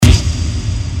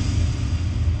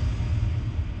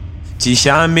Te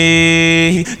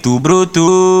chamei, tu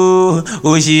brotou.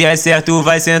 Hoje é certo,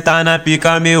 vai sentar na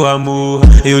pica, meu amor.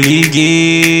 Eu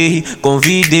liguei,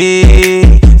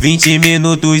 convidei, 20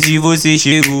 minutos e você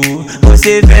chegou.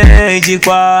 Você vem de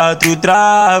 4,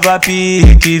 trava,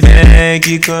 pique, vem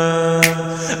quicando.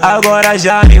 Agora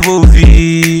já me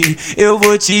envolvi, eu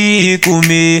vou te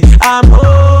comer,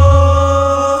 amor.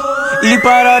 E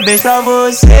parabéns pra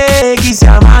você que se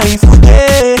amarra em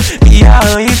fuder, me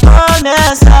arranha e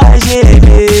começa a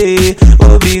gemer.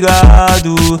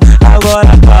 Obrigado,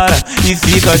 agora para e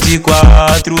fica de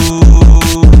 4.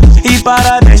 E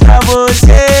parabéns pra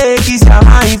você que se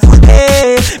amarra em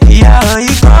fuder, me arranha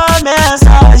e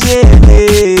começa a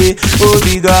gemer.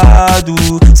 Obrigado,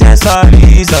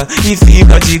 sensualiza e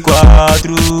fica de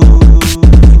 4.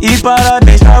 E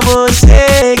parabéns pra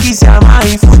você que se amarra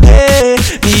em fuder,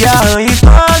 me arranha e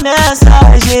começa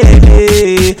a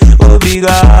gemer.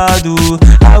 Obrigado,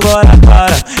 agora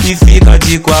para e fica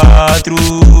de 4.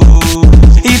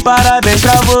 E parabéns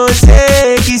pra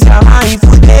você que se amarra em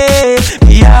fuder,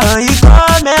 me arranha e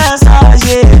começa a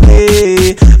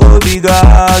gemer.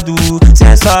 Obrigado,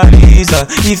 sensualiza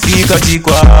e fica de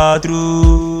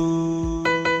 4.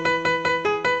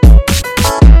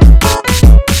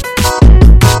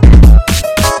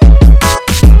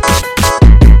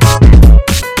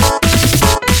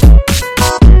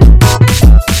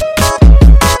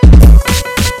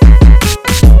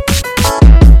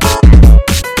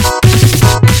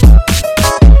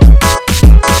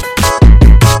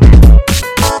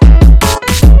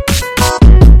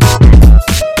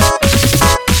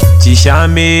 Te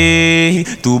chamei,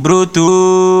 tu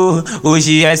brotou.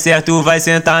 Hoje é certo, vai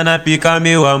sentar na pica,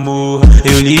 meu amor.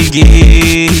 Eu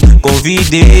liguei,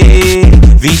 convidei,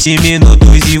 20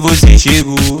 minutos e você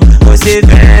chegou. Você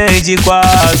vem de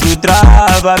 4,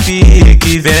 trava,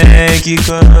 pique, vem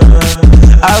quicando.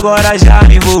 Agora já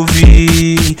me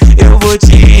envolvi, eu vou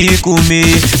te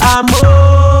comer,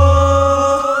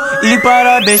 amor. E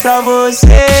parabéns pra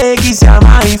você que se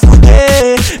amarra em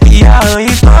fuder, me arranha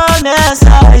e começa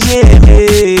a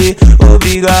gemer.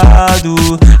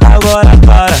 Obrigado, agora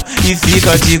para e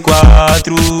fica de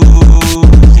 4.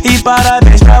 E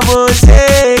parabéns pra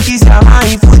você que se amarra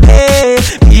em fuder,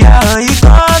 me arranha e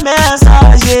começa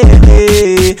a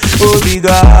gemer.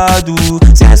 Obrigado,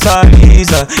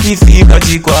 sensualiza e fica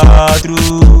de 4.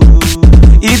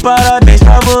 E parabéns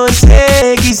pra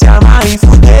você que se amarra em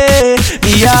fuder,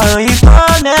 me arranha e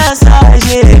começa a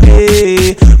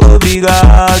gemer.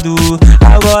 Obrigado,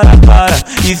 agora para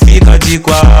e fica de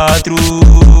 4.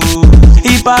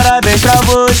 E parabéns pra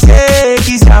você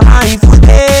que se amarra em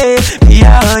fuder, me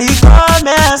arranha e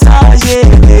começa a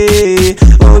gemer.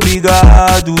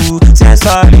 Obrigado,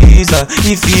 sensualiza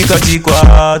e fica de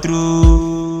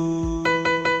 4.